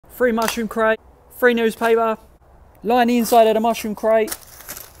3 mushroom crate, 3 newspaper, line the inside of the mushroom crate,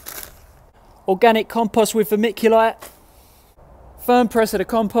 organic compost with vermiculite, firm press of the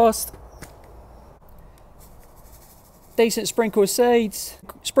compost, decent sprinkle of seeds,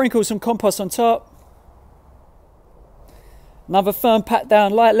 sprinkle some compost on top, another firm pat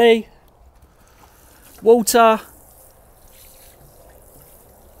down lightly, water.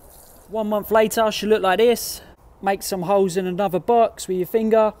 1 month later should look like this. Make some holes in another box with your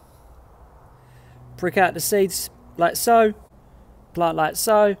finger, prick out the seeds like so, plant like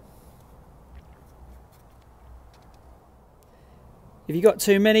so. If you got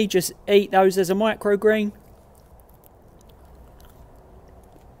too many, just eat those as a microgreen.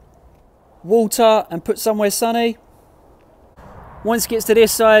 Water and put somewhere sunny. Once it gets to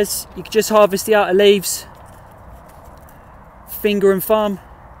this size, you can just harvest the outer leaves, finger and thumb,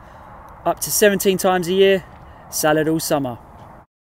 up to 17 times a year, salad all summer.